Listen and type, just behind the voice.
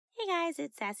guys,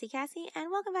 it's Sassy Cassie, and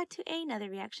welcome back to another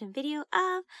reaction video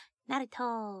of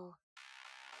Naruto.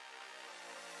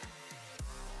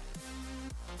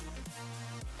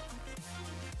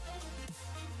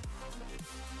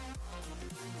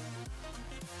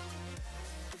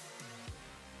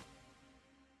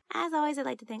 As always, I'd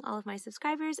like to thank all of my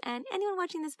subscribers and anyone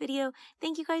watching this video.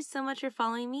 Thank you guys so much for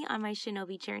following me on my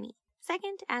shinobi journey.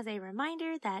 Second, as a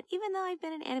reminder that even though I've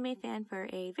been an anime fan for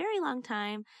a very long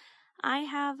time, I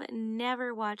have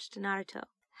never watched Naruto.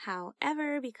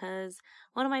 However, because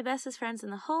one of my bestest friends in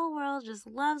the whole world just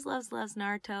loves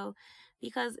Naruto,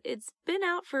 because it's been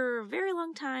out for a very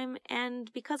long time,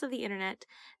 and because of the internet,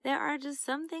 there are just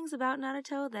some things about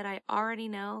Naruto that I already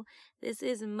know. This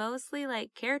is mostly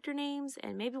like character names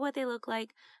and maybe what they look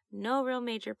like, no real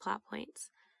major plot points.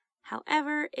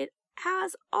 However, it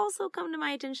has also come to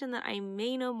my attention that I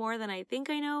may know more than I think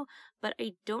I know, but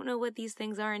I don't know what these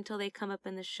things are until they come up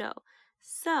in the show.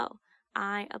 So,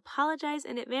 I apologize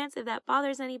in advance if that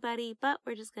bothers anybody, but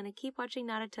we're just going to keep watching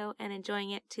Naruto and enjoying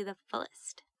it to the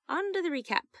fullest. On to the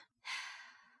recap.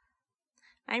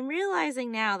 I'm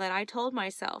realizing now that I told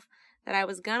myself that I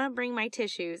was gonna bring my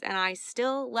tissues and I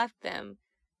still left them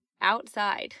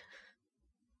outside.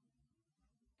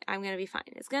 I'm gonna be fine.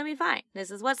 It's gonna be fine.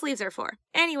 This is what sleeves are for.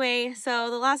 Anyway, so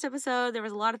the last episode, there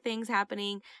was a lot of things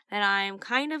happening that I'm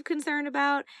kind of concerned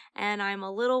about, and I'm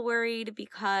a little worried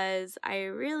because I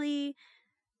really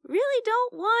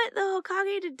don't want the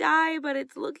Hokage to die, but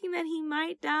it's looking that he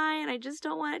might die, and I just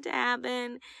don't want it to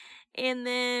happen. And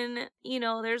then, you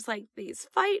know, there's like these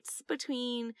fights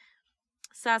between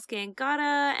Sasuke and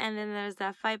Gaara, and then there's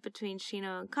that fight between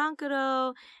Shino and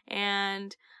Kankuro,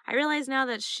 and I realize now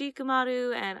that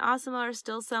Shikamaru and Asuma are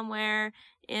still somewhere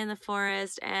in the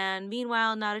forest, and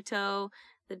meanwhile Naruto,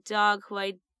 the dog who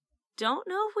I don't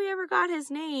know if we ever got his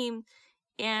name,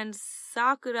 and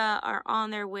Sakura are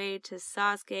on their way to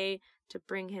Sasuke to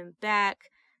bring him back.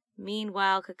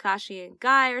 Meanwhile, Kakashi and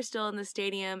Guy are still in the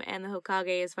stadium, and the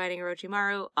Hokage is fighting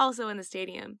Orochimaru, also in the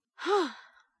stadium.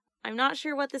 I'm not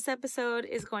sure what this episode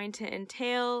is going to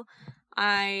entail.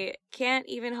 I can't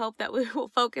even hope that we will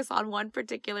focus on one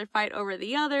particular fight over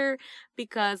the other,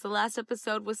 because the last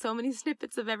episode was so many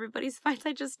snippets of everybody's fights,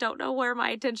 I just don't know where my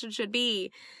attention should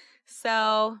be.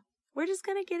 So, we're just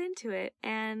gonna get into it,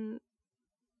 and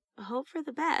hope for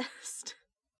the best.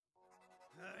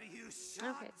 Are you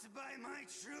shocked by my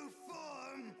true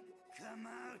form? Come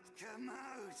out,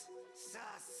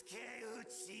 Sasuke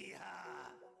Uchiha.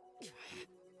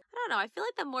 I don't know, I feel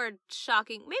like the more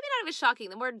shocking, maybe not even shocking,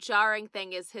 the more jarring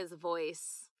thing is his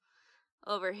voice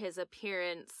over his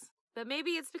appearance. But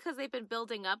maybe it's because they've been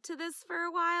building up to this for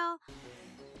a while.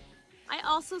 I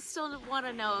also still want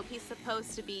to know if he's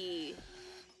supposed to be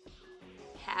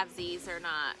halvesies or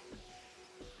not.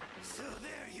 So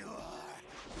there you are.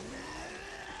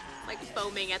 Like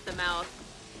foaming at the mouth.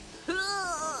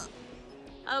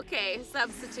 Okay,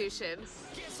 substitution.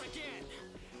 Guess again.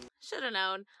 Should have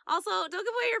known. Also, don't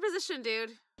give away your position,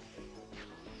 dude.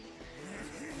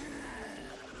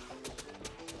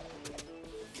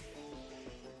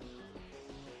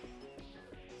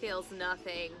 Feels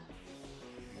nothing.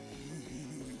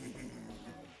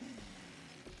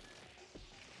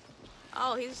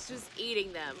 Oh, he's just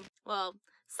eating them. Well,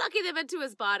 sucking them into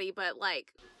his body, but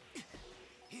like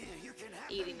Here, you can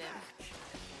have eating them. back.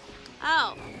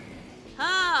 Oh.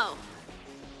 Oh.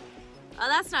 Oh,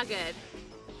 that's not good.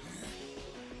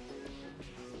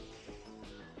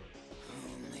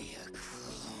 Only a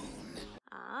clone.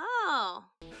 Oh.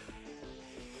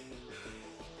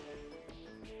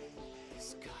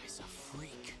 This guy's a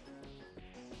freak.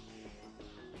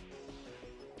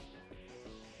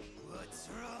 What's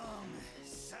wrong,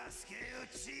 Sasuke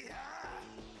Uchiha?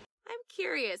 I'm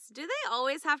curious, do they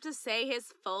always have to say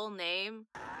his full name?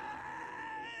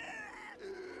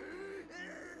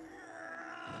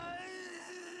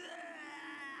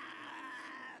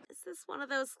 Is this one of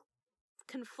those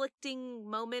conflicting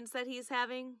moments that he's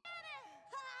having?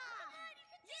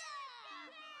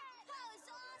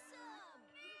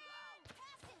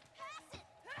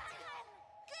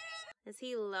 Is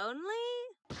he lonely?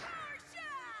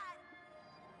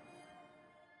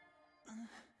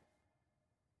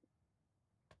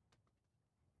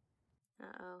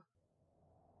 Uh-oh.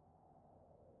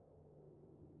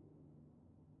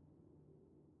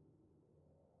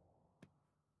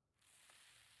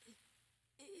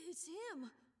 It's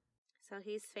him. So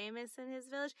he's famous in his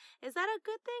village. Is that a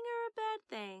good thing or a bad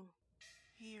thing?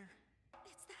 Here.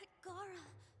 It's that Gaara.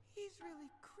 He's really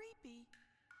creepy.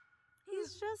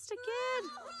 He's just a kid.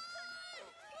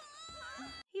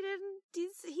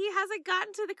 He hasn't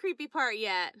gotten to the creepy part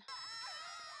yet.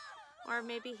 Or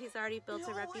maybe he's already built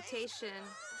a reputation.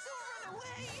 Don't run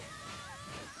away!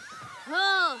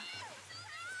 Oh!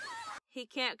 He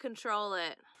can't control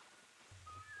it.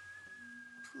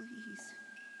 Please.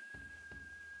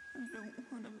 I don't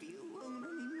want to be alone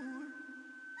anymore.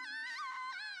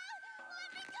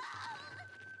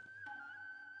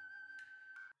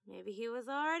 Maybe he was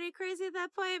already crazy at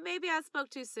that point. Maybe I spoke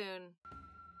too soon.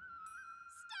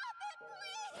 Stop it,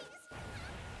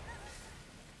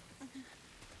 please!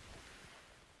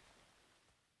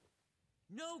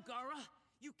 No, Gara!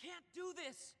 You can't do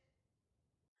this!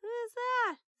 Who is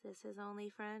that? Is this his only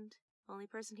friend? Only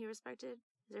person he respected?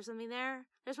 Is there something there?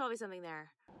 There's probably something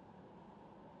there.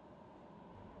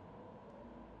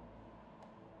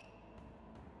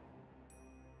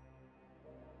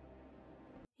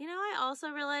 You know, I also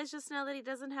realized just now that he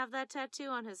doesn't have that tattoo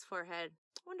on his forehead.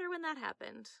 Wonder when that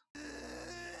happened.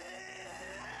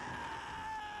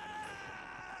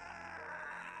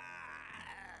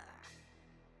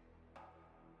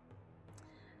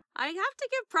 I have to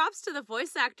give props to the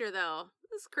voice actor, though.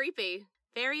 This is creepy.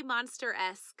 Very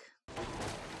monster-esque.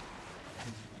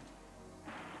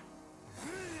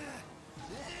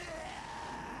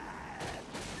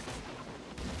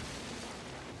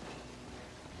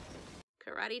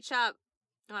 Karate chop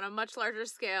on a much larger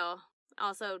scale.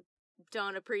 Also,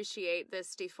 don't appreciate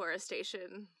this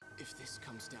deforestation. If this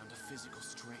comes down to physical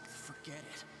strength, forget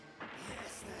it.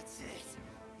 Yes, that's it.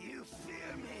 You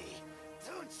fear me,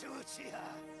 don't you, Uchiha?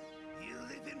 You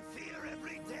live in fear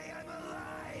every day I'm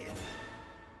alive.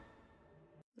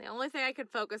 The only thing I could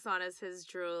focus on is his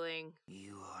drooling.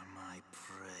 You are my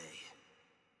prey.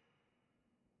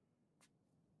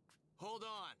 Hold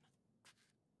on!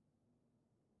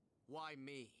 Why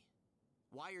me?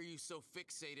 Why are you so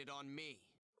fixated on me?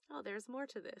 Oh, there's more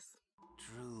to this.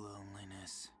 True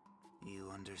loneliness. You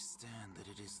understand that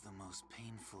it is the most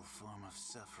painful form of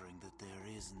suffering that there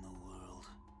is in the world.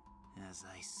 As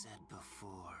I said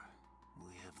before,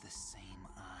 we have the same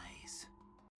eyes.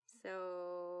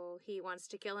 So, he wants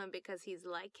to kill him because he's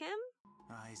like him?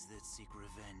 Eyes that seek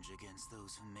revenge against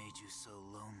those who made you so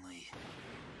lonely.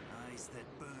 Eyes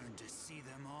that burn to see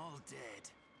them all dead.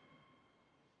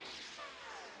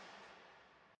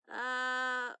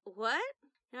 What?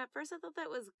 At first I thought that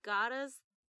was Gaara's,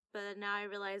 but now I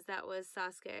realize that was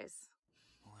Sasuke's.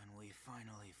 When we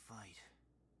finally fight,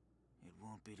 it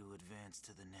won't be to advance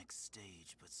to the next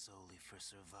stage, but solely for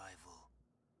survival.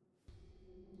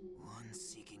 One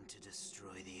seeking to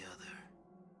destroy the other.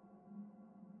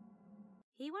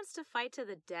 He wants to fight to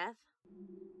the death?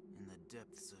 In the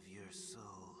depths of your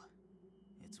soul,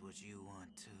 it's what you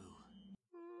want too.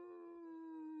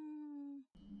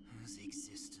 Whose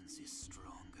existence is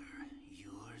stronger,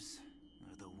 yours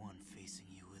or the one facing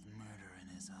you with murder in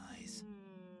his eyes?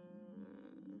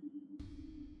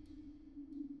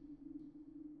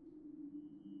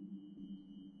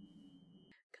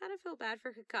 Kind of feel bad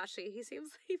for Kakashi.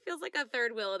 He feels like a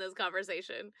third wheel in this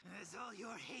conversation. Has all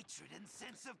your hatred and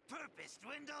sense of purpose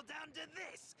dwindled down to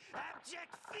this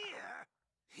abject fear?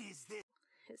 Is this...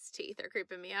 His teeth are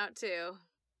creeping me out too.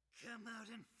 Come out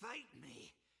and fight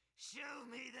me. Show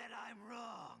me that I'm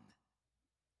wrong.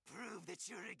 Prove that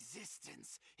your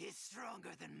existence is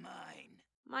stronger than mine.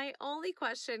 My only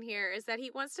question here is that he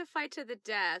wants to fight to the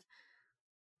death.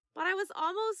 But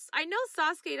I know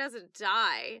Sasuke doesn't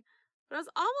die, but I was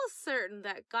almost certain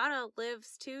that Gaara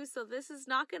lives too, so this is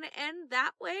not going to end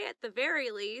that way at the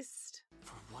very least.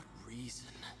 For what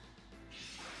reason?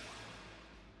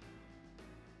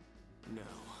 No,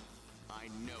 I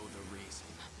know the reason.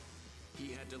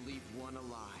 He had to leave one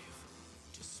alive,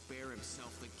 to spare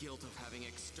himself the guilt of having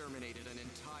exterminated an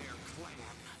entire clan.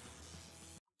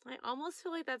 I almost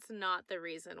feel like that's not the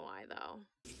reason why, though.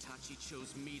 Itachi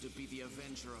chose me to be the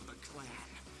avenger of the clan.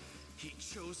 He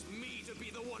chose me to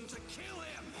be the one to kill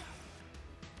him!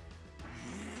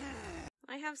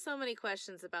 I have so many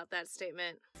questions about that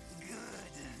statement.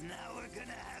 Good, now we're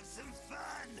gonna have some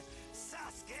fun!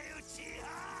 Sasuke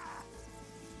Uchiha!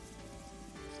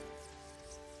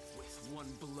 With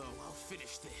one blow, I'll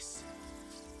finish this.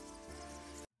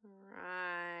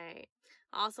 Right.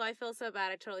 Also, I feel so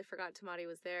bad. I totally forgot Tamari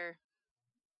was there.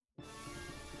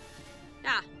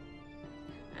 Ah.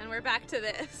 And we're back to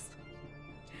this.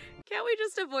 Can't we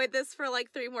just avoid this for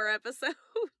like 3 more episodes?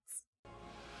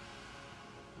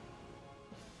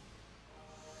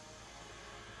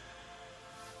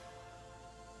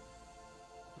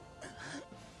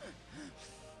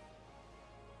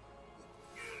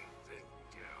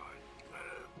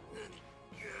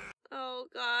 Oh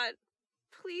God.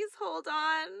 Please hold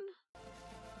on.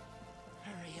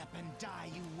 Hurry up and die,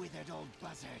 you withered old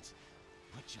buzzard!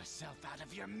 Put yourself out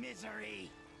of your misery!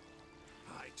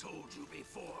 I told you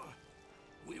before.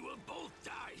 We will both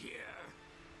die here.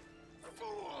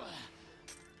 Fool!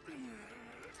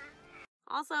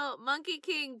 Also, Monkey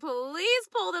King, please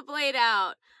pull the blade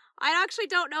out. I actually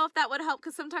don't know if that would help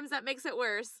because sometimes that makes it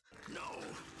worse. No,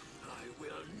 I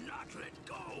will not let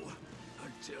go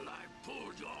until I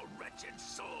pull your wretched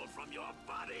soul from your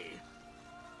body.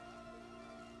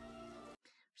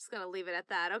 Just gonna leave it at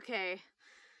that. Okay.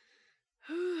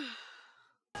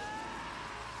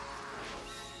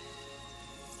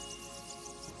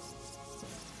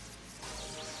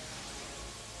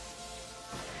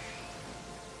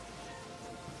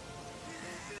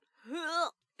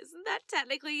 Isn't that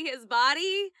technically his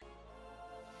body?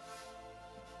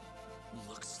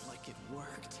 Looks like it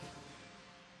worked.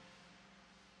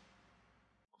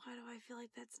 Why do I feel like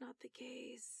that's not the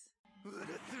case? What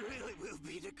a thrill it will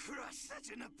be to crush such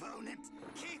an opponent,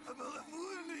 capable of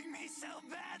wounding me so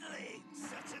badly!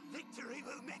 Such a victory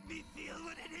will make me feel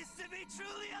what it is to be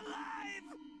truly alive!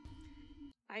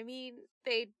 I mean,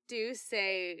 they do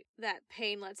say that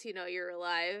pain lets you know you're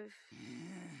alive.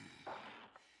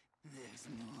 There's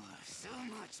more, so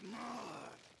much more!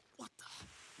 What the?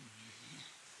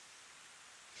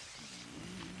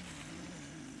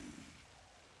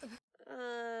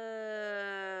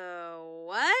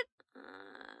 What?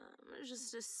 I'm gonna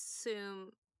just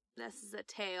assume this is a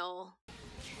tail.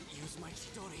 Can't use my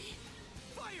Chidori.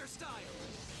 Fire style!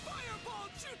 Fireball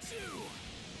jutsu!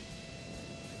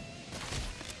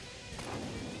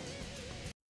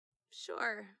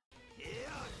 Sure.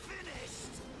 You're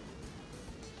finished!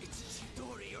 It's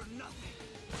Chidori or nothing.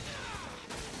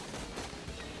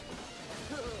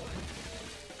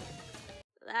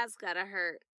 That's gotta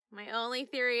hurt. My only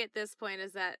theory at this point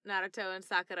is that Naruto and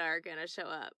Sakura are gonna show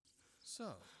up.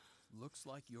 So, looks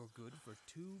like you're good for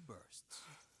 2 bursts.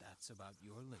 That's about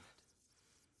your limit.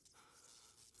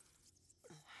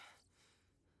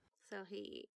 So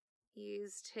he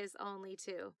used his only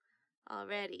 2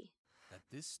 already. At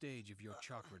this stage of your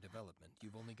chakra development,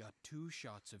 you've only got 2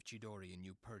 shots of Chidori in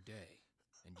you per day,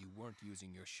 and you weren't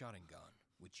using your Sharingan,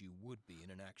 which you would be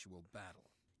in an actual battle.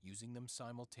 Using them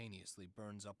simultaneously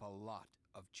burns up a lot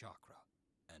of chakra,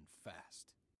 and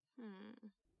fast.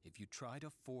 If you try to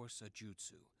force a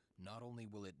jutsu, not only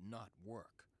will it not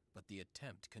work, but the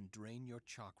attempt can drain your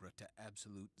chakra to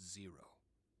absolute 0.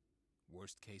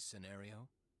 Worst case scenario,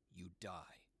 you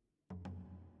die.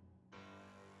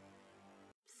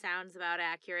 Sounds about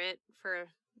accurate for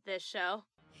this show.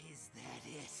 Is that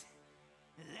it?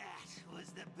 That was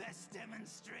the best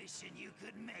demonstration you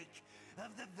could make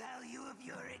of the value of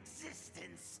your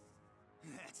existence.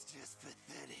 That's just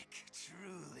pathetic,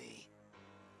 truly.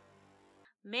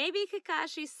 Maybe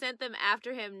Kakashi sent them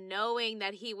after him knowing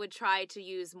that he would try to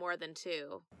use more than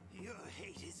 2. Your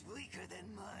hate is weaker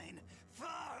than mine,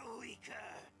 far weaker.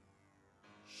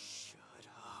 Shut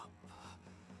up.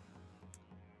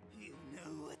 You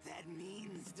know what that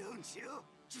means, don't you?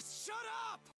 Just shut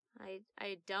up!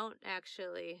 I don't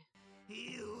actually.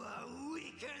 You are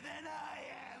weaker than I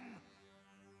am.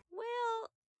 Well,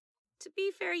 to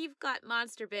be fair, you've got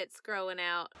monster bits growing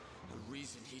out. The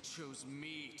reason he chose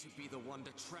me to be the one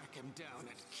to track him down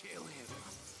and kill him.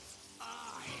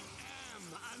 I am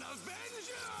an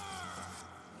Avenger!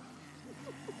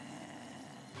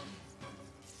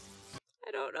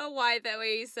 I don't know why the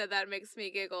way you said that makes me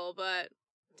giggle, but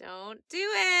don't do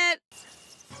it!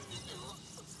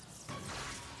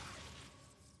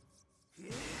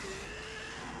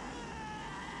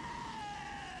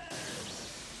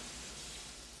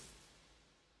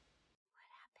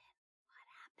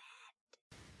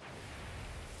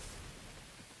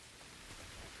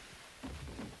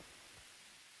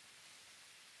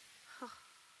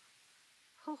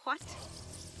 What?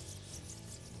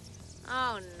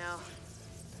 Oh no.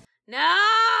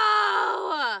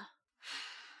 No!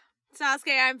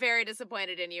 Sasuke, I'm very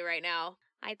disappointed in you right now.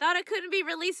 I thought it couldn't be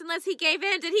released unless he gave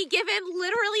in. Did he give in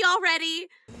literally already?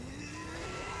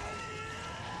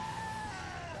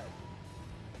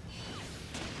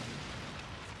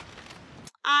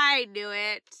 I knew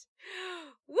it.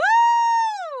 Woo!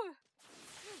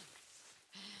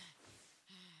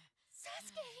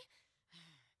 Sasuke!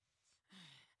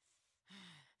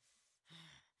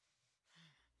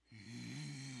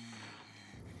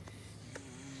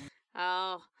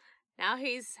 Oh, now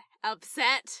he's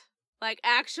upset. Like,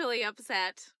 actually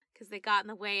upset. Because they got in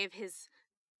the way of his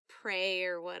prey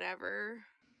or whatever.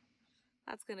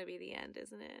 That's gonna be the end,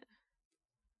 isn't it?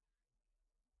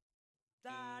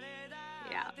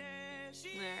 Yeah.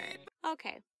 Alright.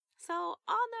 Okay. So,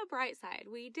 on the bright side,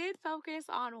 we did focus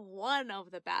on one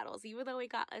of the battles, even though we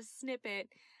got a snippet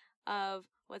of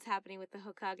what's happening with the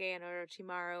Hokage and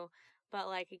Orochimaru. But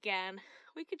like, again,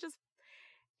 we could just,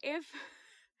 if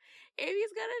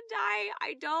he's gonna die,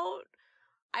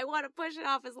 I want to push it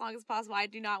off as long as possible. I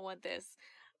do not want this.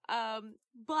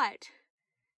 But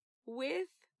with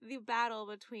the battle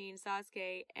between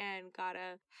Sasuke and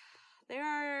Gaara,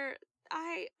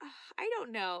 I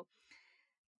don't know.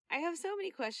 I have so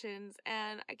many questions,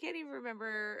 and I can't even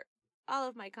remember all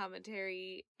of my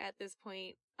commentary at this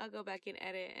point. I'll go back and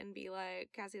edit and be like,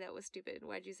 Kassie, that was stupid.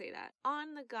 Why'd you say that?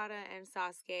 On the Gaara and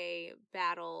Sasuke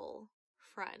battle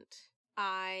front,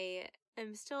 I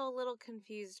am still a little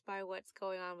confused by what's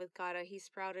going on with Gaara. He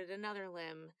sprouted another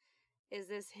limb. Is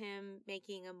this him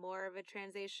making a more of a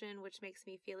transition, which makes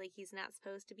me feel like he's not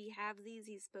supposed to be halvesies?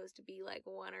 He's supposed to be like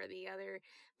one or the other.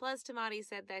 Plus, Tamati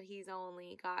said that he's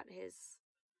only got his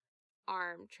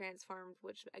arm transformed,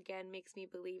 which again makes me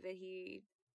believe that he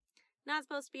not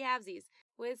supposed to be halvesies.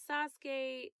 With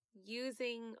Sasuke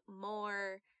using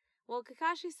more, well,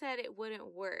 Kakashi said it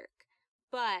wouldn't work,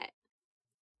 but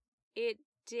it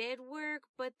did work.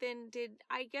 But then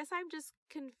I guess I'm just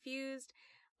confused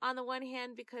on the one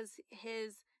hand because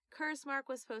his curse mark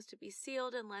was supposed to be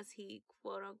sealed unless he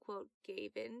quote unquote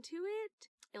gave into it.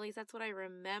 At least that's what I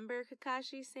remember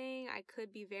Kakashi saying. I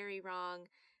could be very wrong.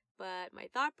 But my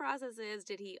thought process is,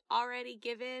 did he already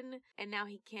give in and now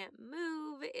he can't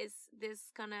move? Is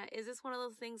this one of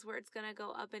those things where it's gonna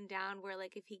go up and down, where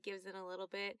like if he gives in a little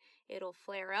bit, it'll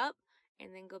flare up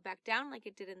and then go back down like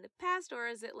it did in the past? Or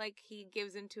is it like he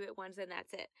gives into it once and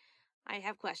that's it? I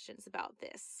have questions about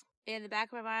this. In the back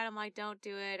of my mind, I'm like, don't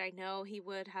do it. I know he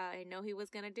would. I know he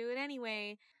was gonna do it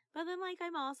anyway. But then like,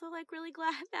 I'm also like really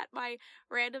glad that my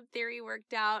random theory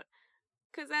worked out.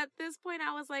 Cause at this point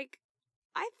I was like,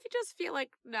 I just feel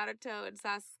like Naruto and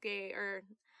Sasuke, or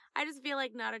I just feel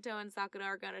like Naruto and Sakura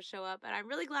are gonna show up, and I'm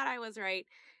really glad I was right.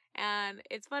 And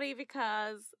it's funny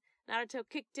because Naruto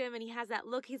kicked him, and he has that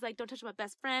look, he's like, don't touch my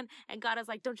best friend, and Gaara's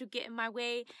like, don't you get in my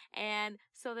way. And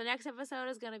so the next episode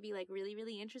is gonna be like really,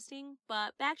 really interesting.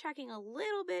 But backtracking a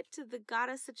little bit to the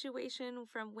Gaara situation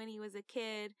from when he was a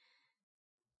kid,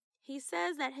 he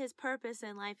says that his purpose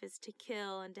in life is to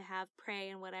kill and to have prey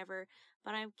and whatever,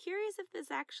 but I'm curious if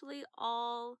this actually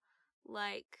all,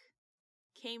 like,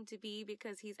 came to be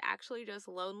because he's actually just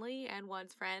lonely and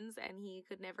wants friends, and he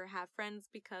could never have friends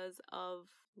because of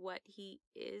what he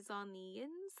is on the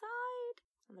inside.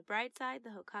 On the bright side, the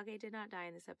Hokage did not die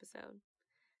in this episode,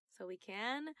 so we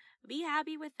can be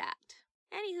happy with that.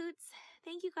 Anywhoots,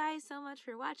 thank you guys so much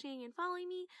for watching and following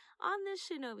me on this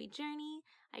shinobi journey.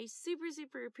 I super,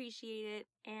 super appreciate it.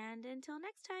 And until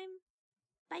next time,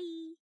 bye!